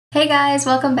Hey guys,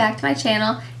 welcome back to my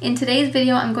channel. In today's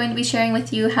video, I'm going to be sharing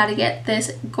with you how to get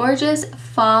this gorgeous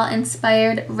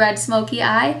fall-inspired red smoky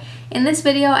eye. In this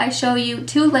video, I show you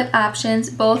two lip options,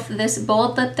 both this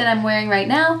bold lip that I'm wearing right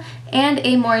now and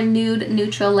a more nude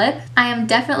neutral lip. I am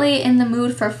definitely in the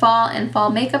mood for fall and fall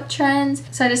makeup trends,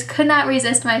 so I just could not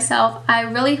resist myself. I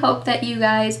really hope that you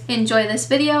guys enjoy this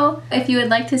video. If you would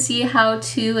like to see how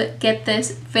to get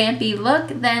this vampy look,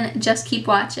 then just keep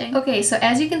watching. Okay, so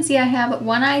as you can see, I have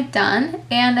one eye done,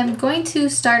 and I'm going to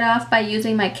start off by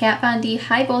using my Kat Von D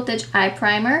High Voltage Eye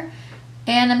Primer.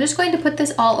 And I'm just going to put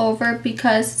this all over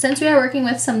because since we are working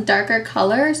with some darker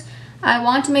colors, I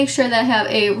want to make sure that I have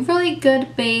a really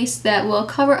good base that will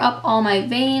cover up all my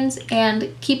veins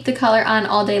and keep the color on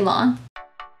all day long.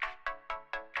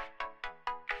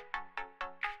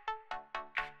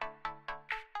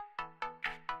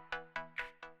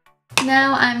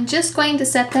 Now I'm just going to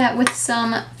set that with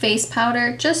some face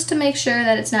powder just to make sure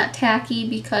that it's not tacky,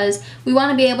 because we want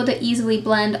to be able to easily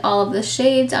blend all of the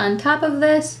shades on top of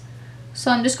this. So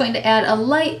I'm just going to add a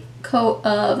light coat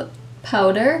of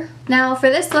powder. Now for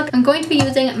this look, I'm going to be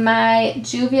using my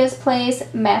Juvia's Place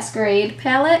Masquerade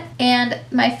palette, and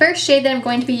my first shade that I'm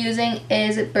going to be using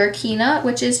is Burkina,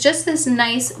 which is just this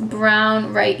nice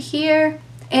brown right here,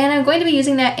 and I'm going to be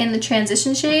using that in the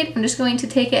transition shade. I'm just going to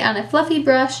take it on a fluffy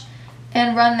brush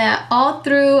and run that all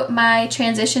through my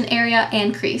transition area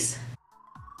and crease.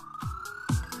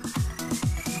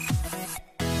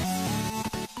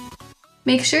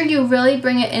 Make sure you really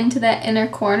bring it into that inner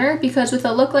corner, because with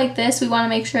a look like this, we want to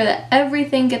make sure that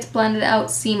everything gets blended out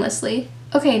seamlessly.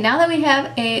 Okay, now that we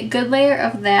have a good layer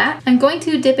of that, I'm going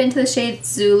to dip into the shade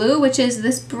Zulu, which is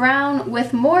this brown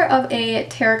with more of a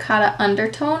terracotta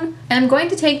undertone. And I'm going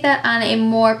to take that on a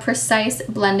more precise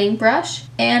blending brush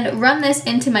and run this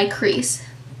into my crease.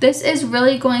 This is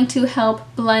really going to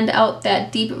help blend out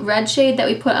that deep red shade that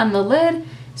we put on the lid.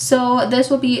 So this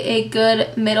will be a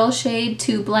good middle shade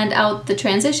to blend out the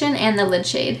transition and the lid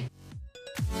shade.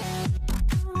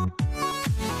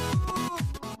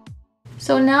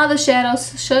 So now the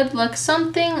shadows should look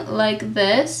something like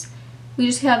this. We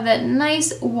just have that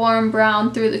nice warm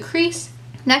brown through the crease.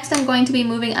 Next, I'm going to be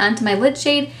moving on to my lid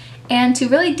shade, and to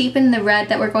really deepen the red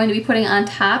that we're going to be putting on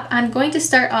top, I'm going to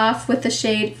start off with the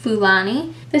shade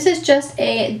Fulani. This is just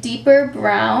a deeper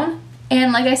brown,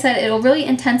 and like I said, it'll really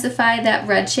intensify that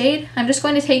red shade. I'm just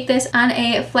going to take this on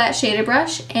a flat shader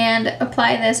brush and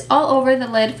apply this all over the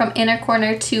lid from inner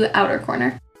corner to outer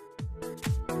corner.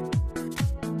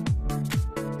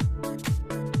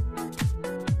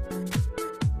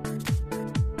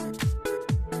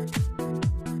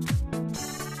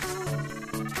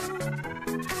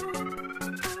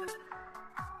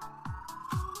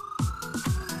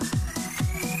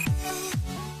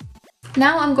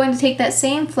 Now I'm going to take that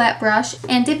same flat brush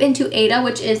and dip into Ada,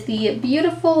 which is the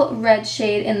beautiful red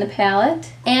shade in the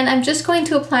palette. And I'm just going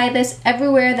to apply this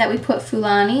everywhere that we put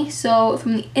Fulani, so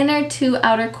from the inner to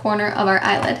outer corner of our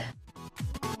eyelid.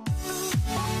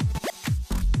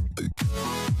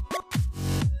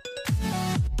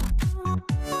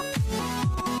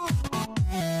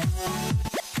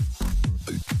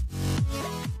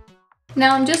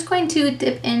 Now I'm just going to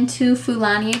dip into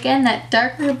Fulani again, that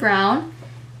darker brown.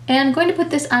 And I'm going to put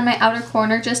this on my outer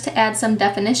corner just to add some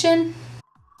definition.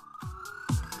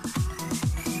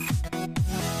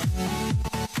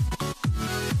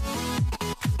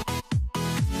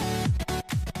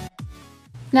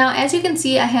 Now as you can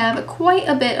see, I have quite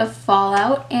a bit of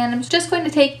fallout, and I'm just going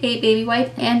to take a baby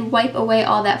wipe and wipe away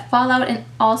all that fallout and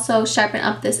also sharpen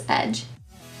up this edge.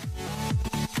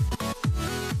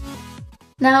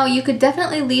 Now you could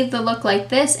definitely leave the look like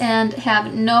this and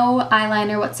have no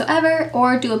eyeliner whatsoever,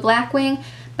 or do a black wing,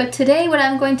 but today what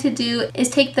I'm going to do is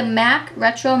take the MAC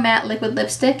Retro Matte Liquid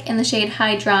Lipstick in the shade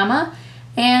High Drama,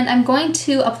 and I'm going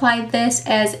to apply this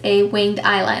as a winged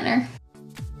eyeliner.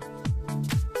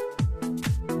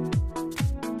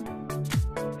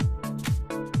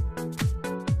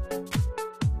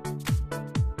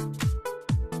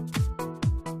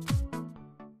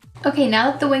 Okay, now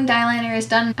that the winged eyeliner is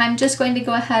done, I'm just going to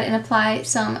go ahead and apply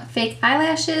some fake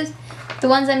eyelashes. The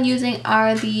ones I'm using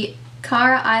are the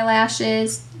Cara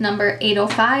eyelashes number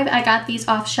 805. I got these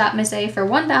off Shop Miss A for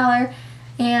 $1,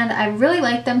 and I really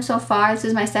like them so far. This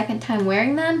is my second time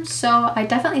wearing them, so I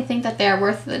definitely think that they are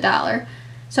worth the $1.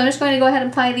 So I'm just going to go ahead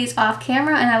and apply these off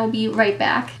camera, and I will be right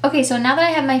back. Okay, so now that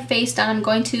I have my face done, I'm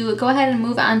going to go ahead and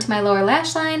move on to my lower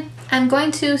lash line. I'm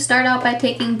going to start out by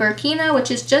taking Burkina,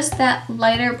 which is just that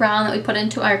lighter brown that we put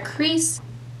into our crease.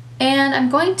 And I'm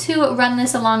going to run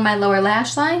this along my lower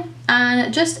lash line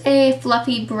on just a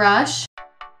fluffy brush.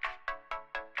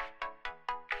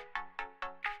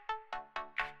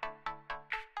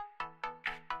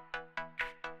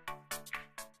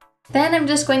 Then I'm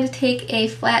just going to take a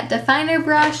flat definer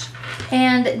brush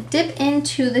and dip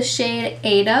into the shade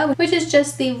Ada, which is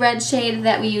just the red shade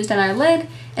that we used on our lid,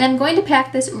 and I'm going to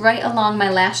pack this right along my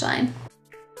lash line.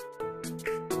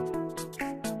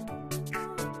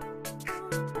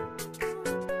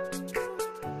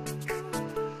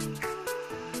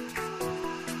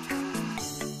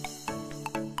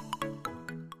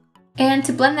 And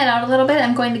to blend that out a little bit,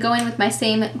 I'm going to go in with my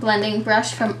same blending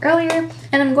brush from earlier,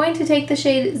 and I'm going to take the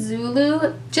shade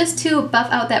Zulu just to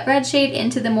buff out that red shade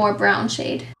into the more brown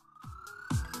shade.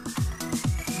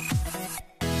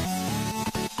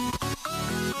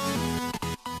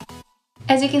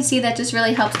 As you can see, that just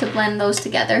really helps to blend those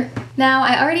together. Now,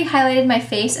 I already highlighted my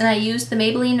face and I used the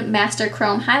Maybelline Master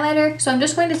Chrome Highlighter, so I'm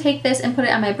just going to take this and put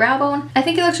it on my brow bone. I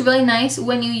think it looks really nice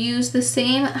when you use the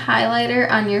same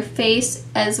highlighter on your face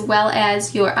as well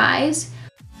as your eyes.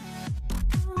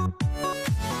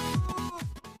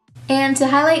 And to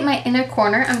highlight my inner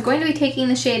corner, I'm going to be taking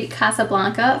the shade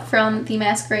Casablanca from the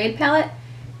Masquerade palette.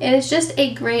 It is just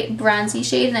a great bronzy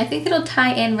shade, and I think it'll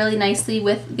tie in really nicely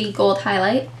with the gold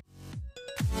highlight.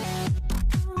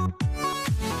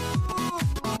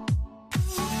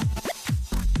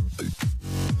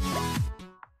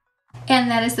 And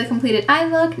that is the completed eye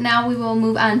look. Now we will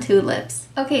move on to lips.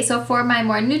 Okay, so for my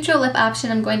more neutral lip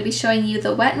option, I'm going to be showing you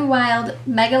the Wet n Wild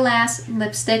MegaLast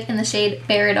lipstick in the shade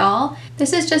Bare It All.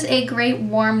 This is just a great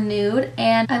warm nude,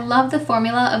 and I love the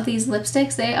formula of these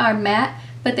lipsticks. They are matte,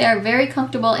 but they are very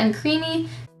comfortable and creamy.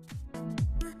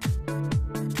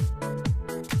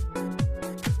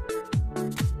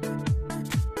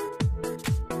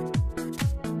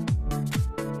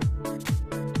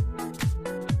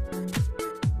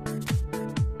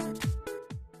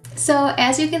 So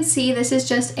as you can see, this is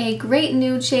just a great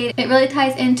nude shade. It really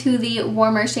ties into the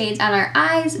warmer shades on our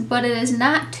eyes, but it is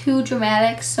not too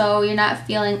dramatic, so you're not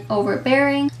feeling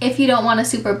overbearing if you don't want a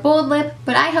super bold lip.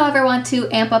 But I, however, want to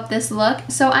amp up this look,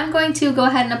 so I'm going to go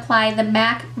ahead and apply the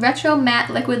MAC Retro Matte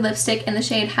Liquid Lipstick in the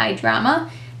shade High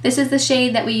Drama. This is the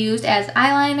shade that we used as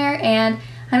eyeliner, and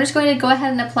I'm just going to go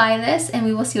ahead and apply this and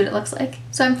we will see what it looks like.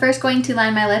 So I'm first going to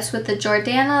line my lips with the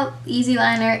Jordana Easy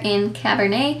Liner in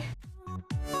Cabernet.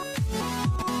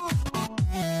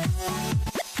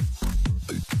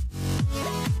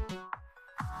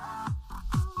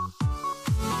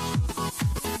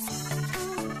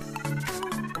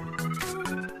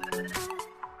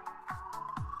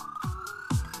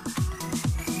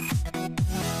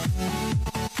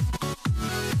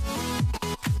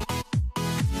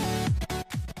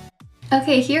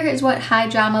 Okay, here is what High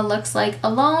Drama looks like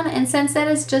alone, and since that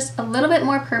is just a little bit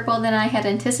more purple than I had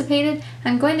anticipated,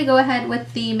 I'm going to go ahead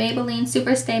with the Maybelline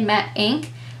Superstay Matte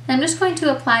Ink, and I'm just going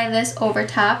to apply this over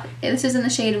top. This is in the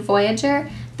shade Voyager.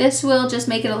 This will just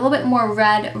make it a little bit more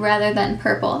red rather than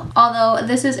purple, although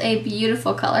this is a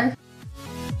beautiful color.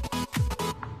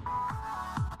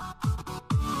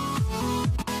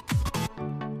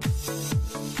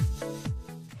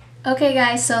 Okay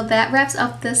guys, so that wraps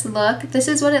up this look. This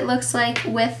is what it looks like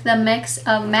with the mix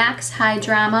of MAC's High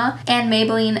Drama and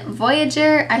Maybelline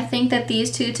Voyager. I think that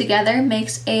these two together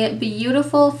makes a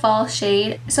beautiful fall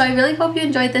shade. So I really hope you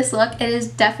enjoyed this look. It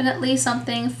is definitely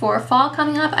something for fall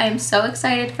coming up. I am so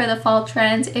excited for the fall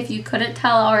trends if you couldn't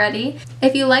tell already.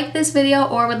 If you liked this video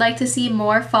or would like to see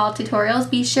more fall tutorials,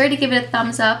 be sure to give it a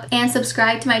thumbs up and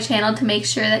subscribe to my channel to make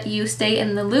sure that you stay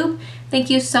in the loop. Thank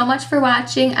you so much for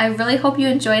watching. I really hope you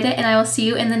enjoyed it, and I will see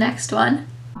you in the next one.